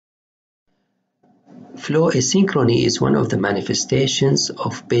Flow asynchrony is one of the manifestations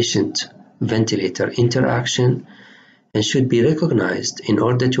of patient-ventilator interaction and should be recognized in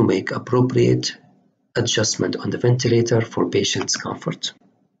order to make appropriate adjustment on the ventilator for patient's comfort.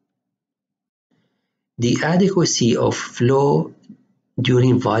 The adequacy of flow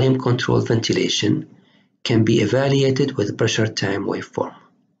during volume-controlled ventilation can be evaluated with pressure time waveform.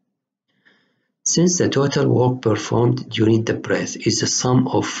 Since the total work performed during the breath is the sum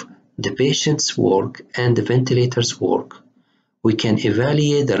of the patient's work and the ventilator's work, we can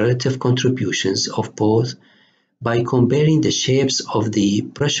evaluate the relative contributions of both by comparing the shapes of the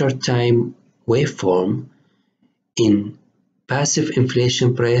pressure time waveform in passive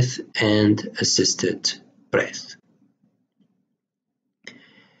inflation breath and assisted breath.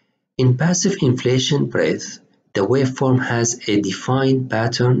 In passive inflation breath, the waveform has a defined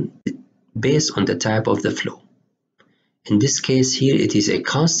pattern based on the type of the flow. In this case here, it is a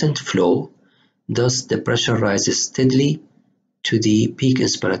constant flow, thus the pressure rises steadily to the peak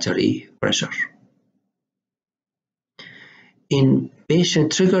inspiratory pressure. In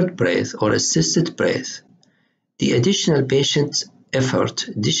patient-triggered breath or assisted breath, the additional patient effort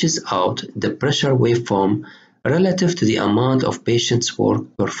dishes out the pressure waveform relative to the amount of patient's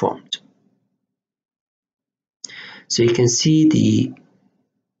work performed. So you can see the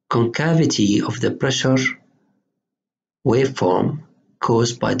concavity of the pressure waveform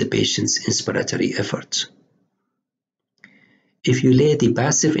caused by the patient's inspiratory effort. If you lay the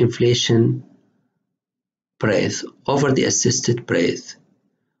passive inflation breath over the assisted breath,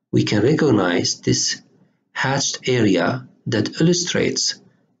 we can recognize this hatched area that illustrates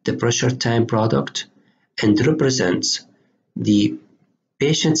the pressure time product and represents the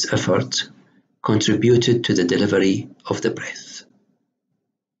patient's effort contributed to the delivery of the breath.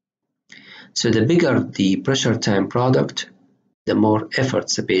 So the bigger the pressure time product, the more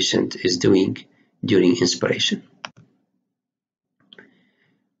efforts the patient is doing during inspiration.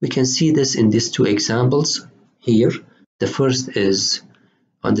 We can see this in these two examples here. The first is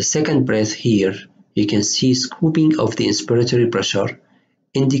on the second breath here, you can see scooping of the inspiratory pressure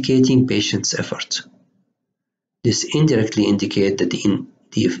indicating patient's effort. This indirectly indicates that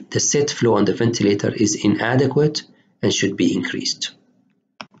the set flow on the ventilator is inadequate and should be increased.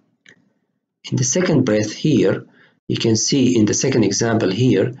 In the second breath here, you can see in the second example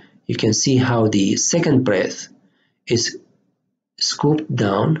here, you can see how the second breath is scooped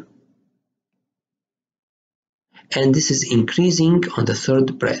down, and this is increasing on the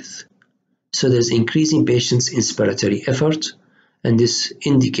third breath. So there's increasing patient's inspiratory effort, and this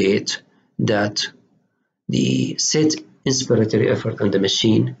indicates that the set inspiratory effort on the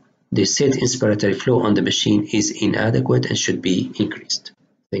machine, the set inspiratory flow on the machine is inadequate and should be increased.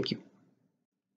 Thank you.